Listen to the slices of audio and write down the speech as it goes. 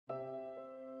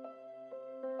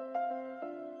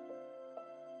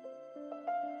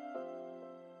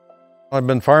I've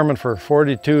been farming for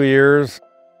 42 years.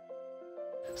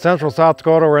 Central South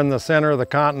Dakota, we're in the center of the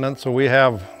continent, so we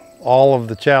have all of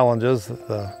the challenges.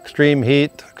 The extreme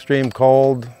heat, extreme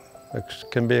cold, it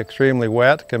can be extremely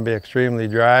wet, can be extremely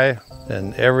dry,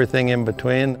 and everything in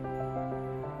between.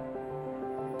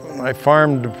 I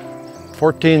farmed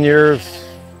 14 years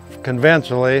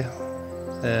conventionally,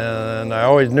 and I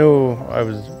always knew I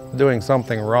was doing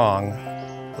something wrong.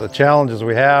 The challenges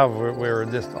we have, we were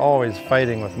just always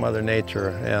fighting with Mother Nature.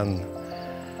 And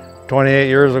 28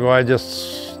 years ago, I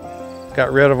just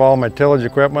got rid of all my tillage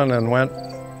equipment and went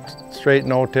straight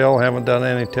no-till. Haven't done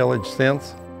any tillage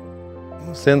since.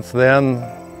 Since then,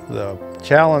 the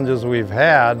challenges we've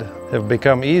had have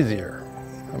become easier.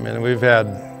 I mean, we've had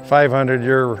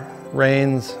 500-year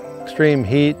rains, extreme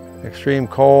heat, extreme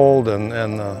cold,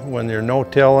 and when you're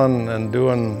no-tilling and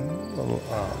doing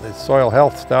the soil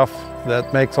health stuff,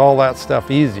 that makes all that stuff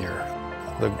easier.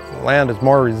 The land is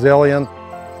more resilient.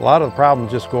 A lot of the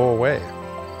problems just go away.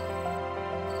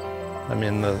 I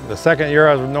mean, the second year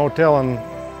I was no-tilling,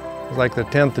 it was like the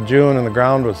 10th of June and the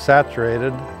ground was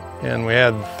saturated. And we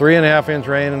had 3.5-inch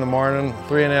rain in the morning,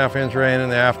 3.5-inch rain in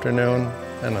the afternoon,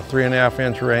 and a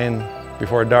 3.5-inch rain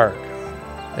before dark.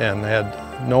 And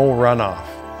had no runoff.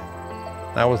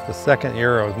 That was the second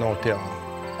year I was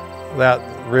no-tilling. That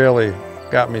really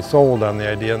got me sold on the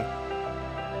idea.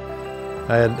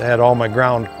 I had all my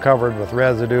ground covered with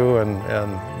residue and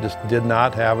just did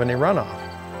not have any runoff.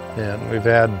 And we've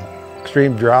had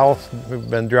extreme droughts. We've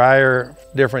been drier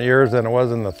different years than it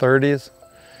was in the 30s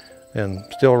and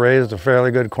still raised a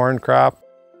fairly good corn crop.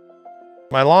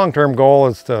 My long-term goal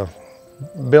is to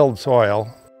build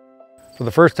soil. For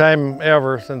the first time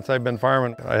ever since I've been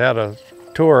farming, I had a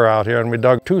tour out here and we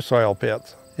dug 2 soil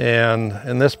pits. And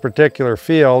in this particular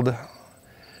field,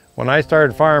 when I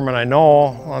started farming, I know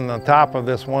on the top of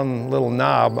this one little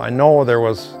knob, I know there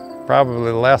was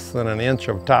probably less than 1 inch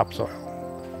of topsoil.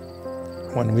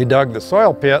 When we dug the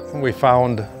soil pit, we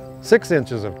found 6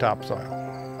 inches of topsoil.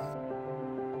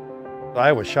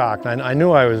 I was shocked. I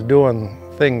knew I was doing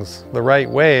things the right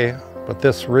way, but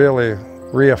this really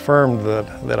reaffirmed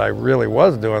that I really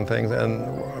was doing things. And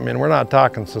I mean, we're not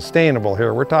talking sustainable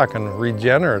here, we're talking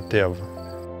regenerative.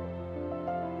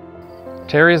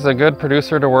 Terry's a good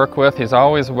producer to work with. He's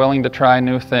always willing to try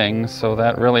new things, so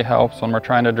that really helps when we're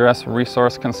trying to address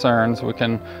resource concerns. We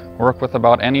can work with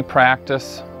about any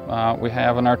practice we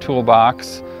have in our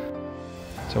toolbox.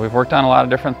 So we've worked on a lot of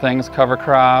different things: cover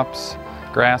crops,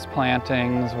 grass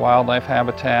plantings, wildlife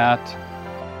habitat.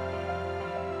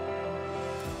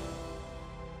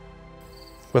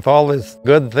 With all these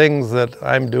good things that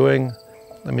I'm doing,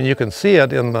 I mean, you can see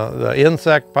it in the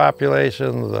insect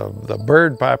populations, the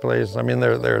bird populations. I mean,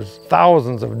 there's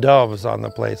thousands of doves on the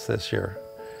place this year.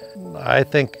 I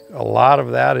think a lot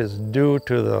of that is due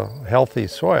to the healthy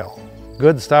soil.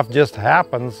 Good stuff just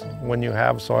happens when you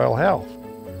have soil health.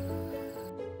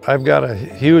 I've got a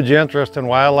huge interest in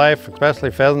wildlife,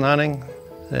 especially pheasant hunting,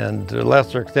 and to a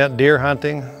lesser extent deer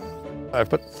hunting. I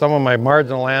put some of my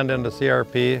marginal land into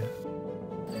CRP.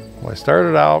 I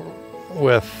started out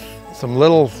with some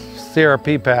little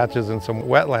CRP patches in some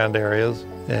wetland areas,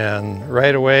 and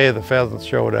right away the pheasants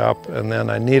showed up, and then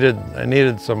I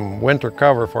needed some winter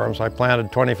cover for them, so I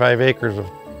planted 25 acres of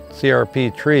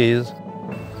CRP trees.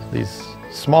 These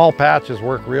small patches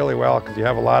work really well because you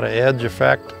have a lot of edge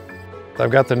effect.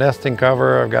 I've got the nesting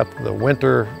cover, I've got the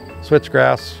winter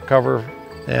switchgrass cover,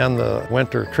 and the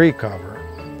winter tree cover.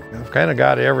 I've kind of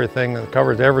got everything that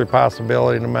covers every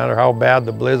possibility, no matter how bad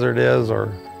the blizzard is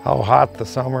or how hot the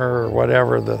summer or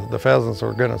whatever, the pheasants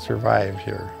are going to survive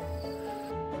here.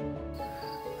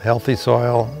 Healthy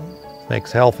soil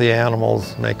makes healthy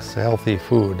animals, makes healthy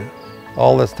food.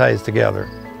 All this ties together.